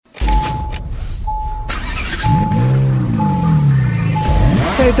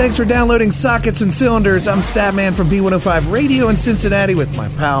Hey, thanks for downloading Sockets and Cylinders. I'm StattMan from B105 Radio in Cincinnati with my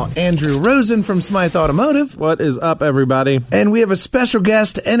pal Andrew Rosen from Smyth Automotive. What is up, everybody? And we have a special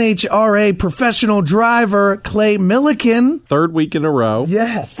guest, NHRA professional driver, Clay Millican. Third week in a row.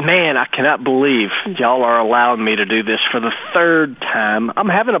 Yes. Man, I cannot believe y'all are allowing me to do this for the third time. I'm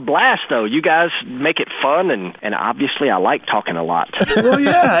having a blast, though. You guys make it fun, and obviously I like talking a lot. Well,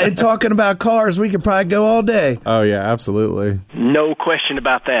 yeah, and talking about cars, we could probably go all day. Oh, yeah, absolutely. No question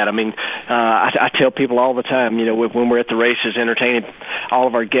about that. I mean, I tell people all the time, you know, when we're at the races entertaining all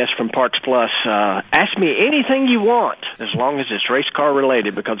of our guests from Parts Plus, ask me anything you want, as long as it's race car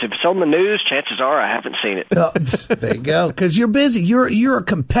related, because if it's on the news, chances are I haven't seen it. Oh, there you go. Because you're busy. You're a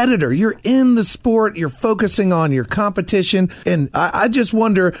competitor. You're in the sport. You're focusing on your competition. And I just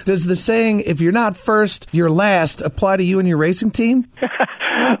wonder, does the saying, if you're not first, you're last, apply to you and your racing team?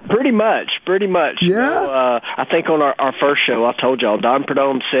 Pretty much. Yeah. So, I think on our first show, I told y'all, Don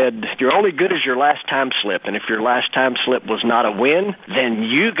Perdome said, you're only good as your last time slip. And if your last time slip was not a win, then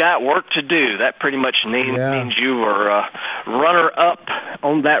you got work to do. That pretty much means you were runner-up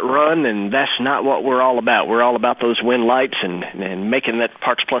on that run, and that's not what we're all about. We're all about those win lights and making that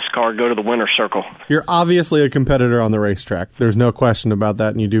Parts Plus car go to the winner's circle. You're obviously a competitor on the racetrack. There's no question about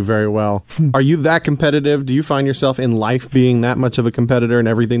that, and you do very well. Are you that competitive? Do you find yourself in life being that much of a competitor in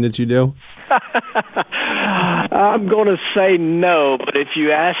everything that you do? I'm going to say no, but if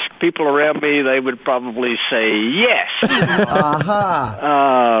you ask people around me, they would probably say yes.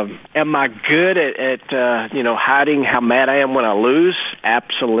 Am I good at hiding how mad I am when I lose?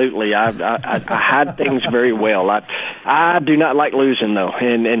 Absolutely. I hide things very well. I do not like losing, though.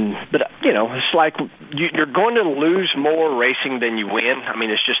 But you know, it's like you're going to lose more racing than you win. I mean,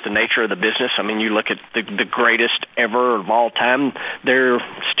 it's just the nature of the business. I mean, you look at the greatest ever of all time, they're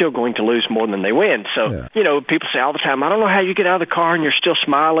still going to lose more than they win. So, you know, people say all the time, I don't know how you get out of the car and you're still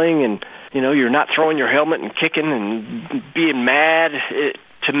smiling and, you know, you're not throwing your helmet and kicking and being mad.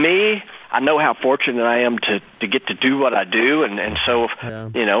 To me, I know how fortunate I am to get to do what I do, and so,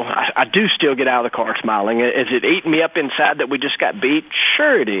 you know, I do still get out of the car smiling. Is it eating me up inside that we just got beat?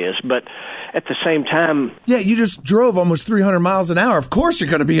 Sure it is, but at the same time... Yeah, you just drove almost 300 miles an hour. Of course you're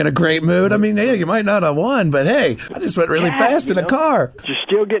going to be in a great mood. I mean, yeah, you might not have won, but hey, I just went really fast in a car. Just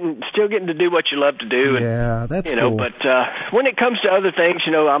still getting to do what you love to do. And, that's you know, cool. But when it comes to other things,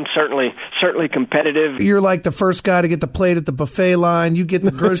 you know, I'm certainly competitive. You're like the first guy to get the plate at the buffet line. You get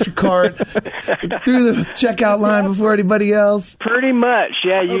the grocery cart through the checkout line before anybody else. Pretty much,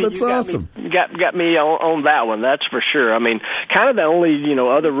 yeah. That's awesome. You got me on that one, that's for sure. I mean, kind of the only, you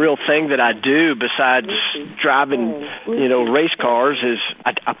know, other real thing that I do besides driving, you know, race cars is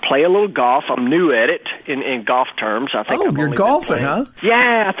I play a little golf. I'm new at it in golf terms. I think you're golfing, huh?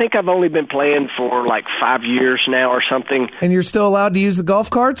 Yeah, I think I've only been playing for like 5 years now or something. And you're still allowed to use the golf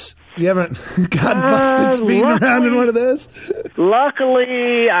carts? You haven't got busted speeding around in one of those?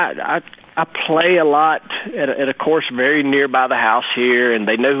 Luckily, I play a lot at a course very nearby the house here, and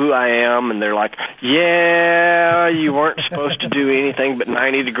they know who I am, and they're like, yeah, you weren't supposed to do anything but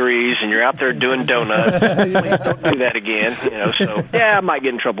 90 degrees, and you're out there doing donuts. Please don't do that again. You know, so, yeah, I might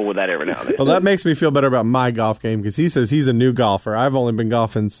get in trouble with that every now and then. Well, that makes me feel better about my golf game, because he says he's a new golfer. I've only been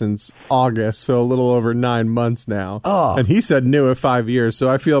golfing since August, so a little over 9 months now. Oh. And he said new at 5 years, so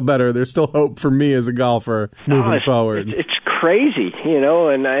I feel better. There's still hope for me as a golfer moving forward. It's crazy, you know,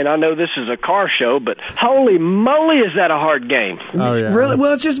 and I know this is a car show, but holy moly, is that a hard game. Oh, yeah. Really?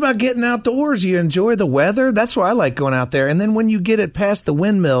 Well, it's just about getting outdoors. You enjoy the weather. That's why I like going out there. And then when you get it past the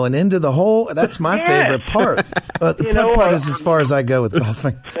windmill and into the hole, that's my favorite part. But the putt is as far as I go with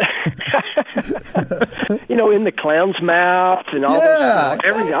golfing. You know, in the clown's mouth and all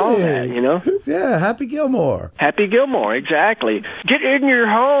all that, you know? Yeah, Happy Gilmore. Happy Gilmore, exactly. Get in your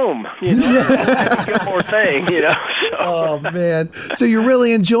home, you know? Happy Gilmore thing, you know? So. Oh, man. So you're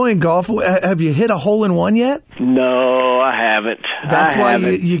really enjoying golf. Have you hit a hole-in-one yet? No, I haven't. That's why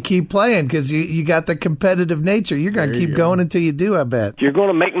you keep playing, because you got the competitive nature. You're going to keep going until you do, I bet. You're going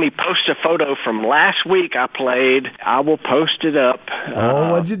to make me post a photo from last week I played. I will post it up.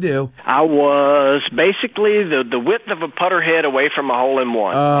 What'd you do? I was basically the width of a putter head away from a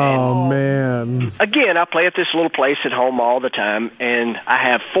hole-in-one. Oh, man. Again, I play at this little place at home all the time, and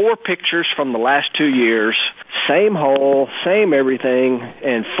I have 4 pictures from the last 2 years, same hole, same everything,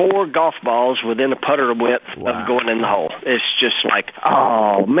 and 4 golf balls within a putter width of going in the hole. It's just like,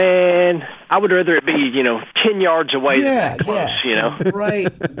 oh, man, I would rather it be, 10 yards away than that close, Right,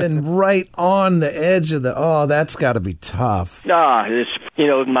 and right on the edge of that's got to be tough. It's,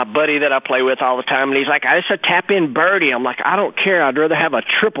 my buddy that I play with all the time, and he's like, it's a tap-in birdie. I'm like, I don't care. I'd rather have a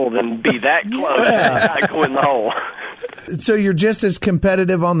triple than be that close and not go in the hole. So you're just as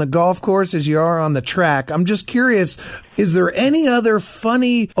competitive on the golf course as you are on the track. I'm just curious, is there any other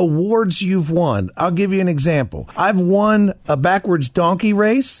funny awards you've won? I'll give you an example. I've won a backwards donkey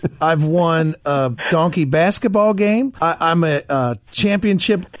race. I've won a donkey basketball game. I'm a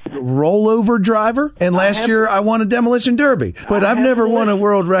championship rollover driver. And last year I won a demolition derby. But I've never won a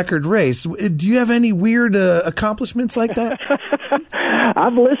world record race. Do you have any weird accomplishments like that?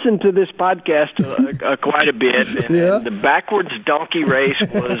 I've listened to this podcast quite a bit, and the backwards donkey race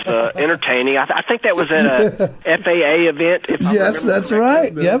was entertaining. I think that was at a FAA event. Yes, that's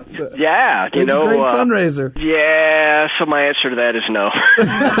right. Yep. Yeah, it was a great fundraiser. Yeah, so my answer to that is no.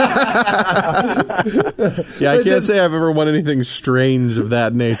 Yeah, I can't say I've ever won anything strange of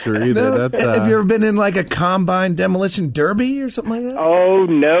that nature either. No? Have you ever been in like a combine demolition derby or something like that? Oh,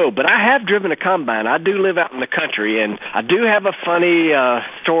 no, but I have driven a combine. I do live out in the country, and I do have a funny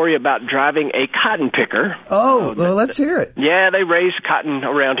story about driving a cotton picker. Oh, well, let's hear it. Yeah, they raise cotton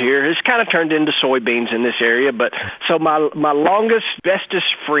around here. It's kind of turned into soybeans in this area, but so my longest, bestest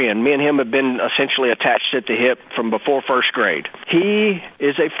friend, me and him have been essentially attached at the hip from before first grade. He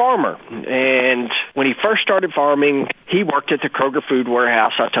is a farmer, and when he first started farming, he worked at the Kroger food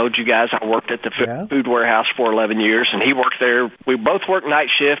warehouse. I told you guys I worked at the food warehouse for 11 years, and he worked there. We both worked night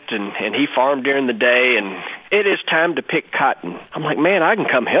shift, and he farmed during the day, and it is time to pick cotton. I'm like, man, I can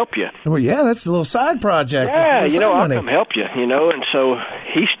come help you. Well, yeah, that's a little side project. Yeah, I'll come help you, and so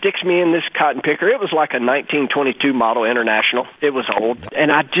he sticks me in this cotton picker. It was like a 1922 model International. It was old,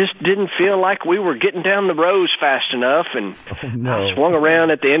 and I just didn't feel like we were getting down the rows fast enough, and I swung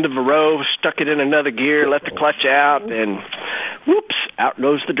around at the end of the row, stuck it in another gear, let the clutch out, and whoops, out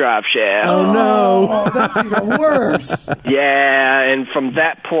goes the drive shaft. Oh, no. Oh, that's even worse. Yeah, and from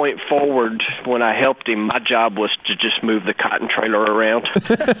that point forward, when I helped him, my job was to just move the cotton trailer around.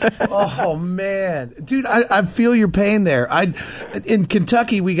 Oh, man. Dude, I feel your pain there. In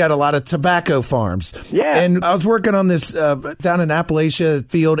Kentucky, we got a lot of tobacco farms. Yeah. And I was working on this down in Appalachia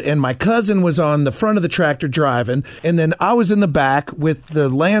field, and my cousin was on the front of the tractor driving, and then I was in the back with the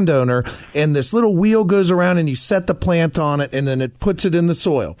landowner, and this little wheel goes around, and you set the plant on it, and then it puts it in the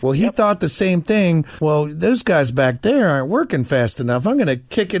soil. Well, he thought the same thing. Well, those guys back there aren't working fast enough. I'm going to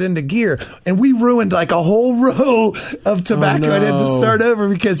kick it into gear. And we ruined like a whole row of tobacco. I had to start over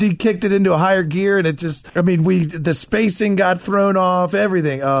because he kicked it into a higher gear, and it just, the spacing got thrown off,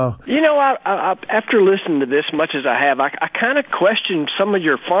 everything. Oh. I after listening to this much as I have, I kind of questioned some of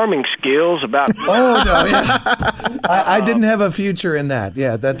your farming skills about... Oh, no, yeah. I didn't have a future in that.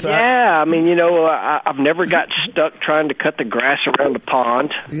 Yeah, that's... Yeah, I've never got stuck trying to cut the grass around the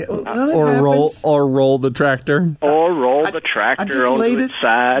pond. Yeah, or roll the tractor. Or roll the tractor on its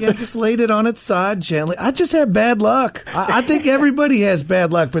side. Yeah, just laid it on its side gently. I just had bad luck. I think everybody has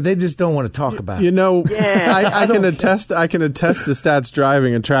bad luck, but they just don't want to talk about it. I can attest to Stats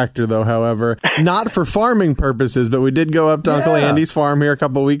driving a tractor, though, however. Not for farming purposes, but we did go up to Uncle Andy's farm here a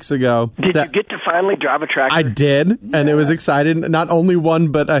couple weeks ago. Did you get to finally drive a tractor? I did, and it was exciting. Not only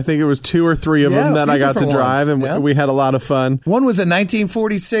one, but I think it was 2 or 3 of them that I got to drive, and we had a lot of fun. One was a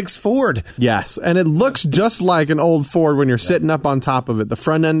 1946 Ford. Yes, and it looks just like an old Ford when you're sitting up on top of it. The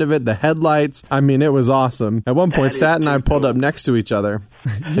front end of it, the headlights. It was awesome. At one point, Stat and I pulled up next to each other.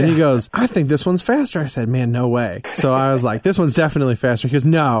 And he goes, I think this one's faster. I said, man, no way. So I was like, this one's definitely faster. He goes,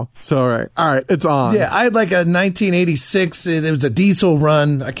 no. So, all right, it's on. Yeah, I had like a 1986. It was a diesel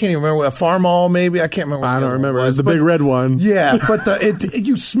run. I can't even remember. A Farmall, maybe. I can't remember. I don't remember. It was the big red one. Yeah, but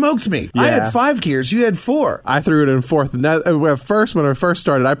you smoked me. Yeah. I had 5 gears. You had 4. I threw it in 4th. And that, when I first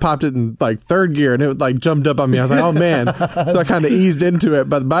started, I popped it in like 3rd gear, and it like jumped up on me. I was like, oh, man. So I kind of eased into it.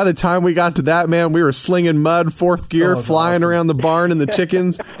 But by the time we got to that, man, we were slinging mud, 4th gear, flying around the barn and the chickens.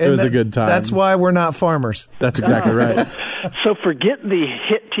 It was a good time. That's why we're not farmers. That's exactly right. So forget the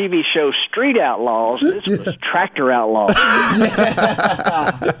hit TV show Street Outlaws. This was Tractor Outlaws.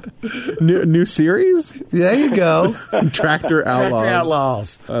 New series? There you go. Tractor Outlaws. Tractor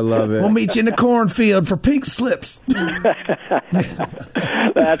Outlaws. I love it. We'll meet you in the cornfield for pink slips.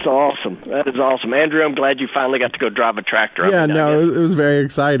 That's awesome. That is awesome. Andrew, I'm glad you finally got to go drive a tractor. Yeah, it was very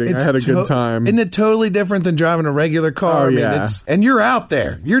exciting. I had a good time. Isn't it totally different than driving a regular car? Oh, yeah. And you're out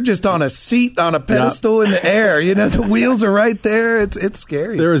there. You're just on a seat on a pedestal in the air. The wheels are right there. It's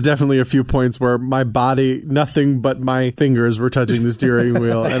scary. There was definitely a few points where my body, nothing but my fingers were touching the steering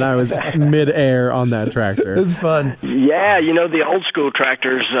wheel, and I was mid-air on that tractor. It was fun. Yeah, the old school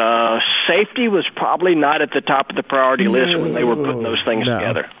tractors, safety was probably not at the top of the priority list when they were putting those things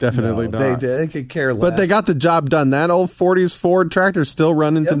together. Definitely not. They could care less. But they got the job done. That old 40s Ford tractor is still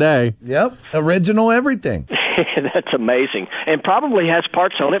running today. Yep. Original everything. That's amazing. And probably has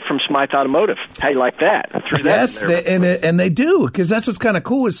parts on it from Smyth Automotive. How you like that? Yes, and they do, because that's what's kind of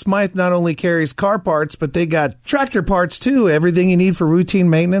cool is Smyth not only carries car parts, but they got tractor parts too, everything you need for routine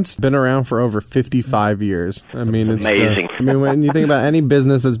maintenance. Been around for over 55 years. I mean, it's amazing. When you think about any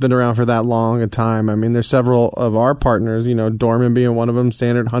business that's been around for that long a time, I mean, there's several of our partners, Dorman being one of them,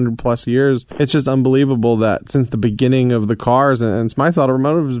 standard 100+ years. It's just unbelievable that since the beginning of the cars, and Smyth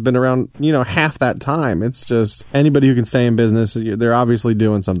Automotive has been around, half that time. It's just anybody who can stay in business, they're obviously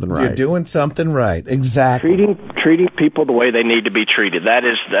doing something right. You're doing something right. Exactly. Treating people the way they need to be treated. That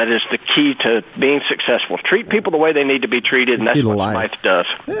is the key to being successful. Treat people the way they need to be treated, and that's what Smyth does.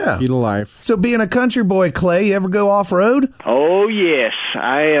 Yeah. Key to life. So being a country boy, Clay, you ever go off-road? Oh, yes.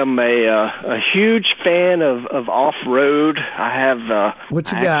 I am a huge fan of off-road. I have...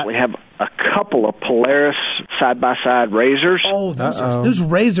 what you got? I actually have a couple of Polaris side-by-side razors. Oh, those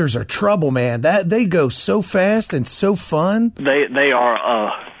razors are trouble, man. They go so fast and so fun. They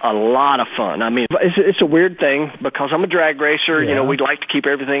are a lot of fun. I mean, it's a weird thing because I'm a drag racer. Yeah. We'd like to keep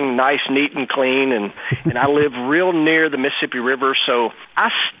everything nice, neat, and clean, and I live real near the Mississippi River, so I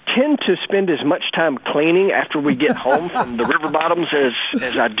tend to spend as much time cleaning after we get home from the river bottoms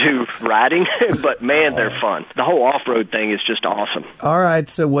as I do riding. But man, they're fun. The whole off-road thing is just awesome. All right,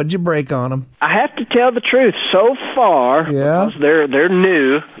 so what'd you break on them? I have to tell the truth. So far, yeah, because they're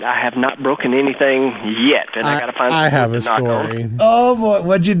new, I have not broken anything yet, and I got to find. I have a story. Oh boy,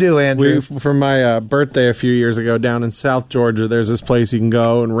 what'd you do, Andrew? For my birthday a few years ago down in South Georgia, there's this place you can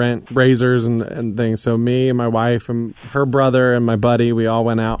go and rent razors and things. So me and my wife and her brother and my buddy, we all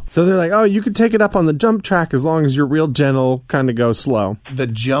went out. So they're like, oh, you could take it up on the jump track as long as you're real gentle, kind of go slow. The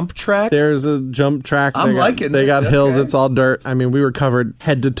jump track? There's a jump track. I'm liking it. They got hills. It's all dirt. I mean, we were covered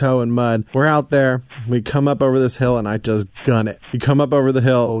head to toe in mud. We're out there. We come up over this hill, and I just gun it. You come up over the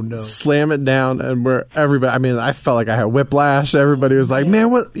hill, slam it down, and everybody, I mean, I felt like I had whiplash. Everybody was like, man,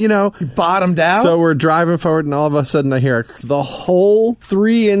 what, You bottomed out? So we're driving forward, and all of a sudden I hear the whole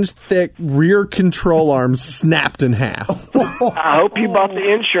 3-inch thick rear control arm snapped in half. I hope you bought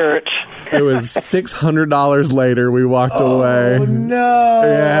the insurance. It was $600 later. We walked away. Oh, no.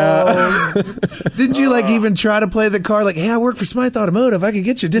 Yeah. Didn't you even try to play the car like, hey, I work for Smyth Automotive. I could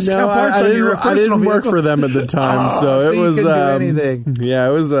get you discount parts on your personal I didn't work vehicle. for them at the time, so it you was couldn't do anything. Yeah,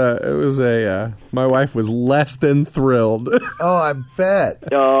 it was a my wife was less than thrilled. Oh, I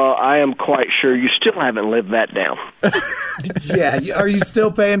bet. I am quite sure you still haven't lived that down. Yeah, are you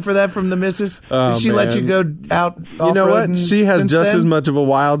still paying for that from the missus? Did she let you go out? You know what? She has just then? as much of a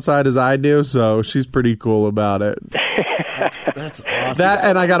wild side as I do, so she's pretty cool about it. That's awesome.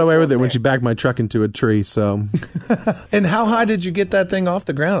 And I got away with it when she backed my truck into a tree. So, and how high did you get that thing off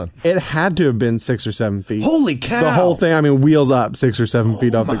the ground? It had to have been 6 or 7 feet. Holy cow! The whole thing. I mean, wheels up, 6 or 7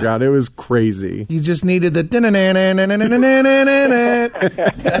 feet off the ground. It was crazy. You just needed the.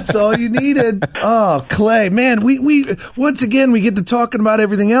 That's all you needed. Oh, Clay, man, we once again we get to talking about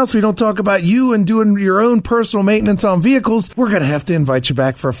everything else. We don't talk about you and doing your own personal maintenance on vehicles. We're gonna have to invite you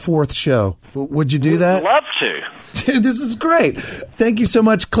back for a 4th show. Would you do that? Love to. This is great. Thank you so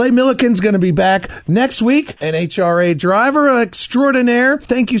much. Clay Millican's going to be back next week. NHRA Driver extraordinaire.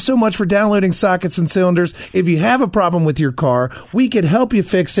 Thank you so much for downloading Sockets and Cylinders. If you have a problem with your car, we could help you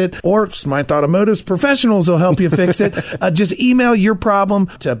fix it, or Smyth Automotive's professionals will help you fix it. Just email your problem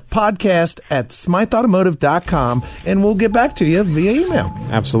to podcast@smythautomotive.com, and we'll get back to you via email.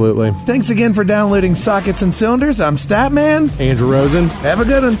 Absolutely. Thanks again for downloading Sockets and Cylinders. I'm StattMan. Andrew Rosen. Have a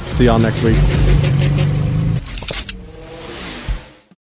good one. See y'all next week.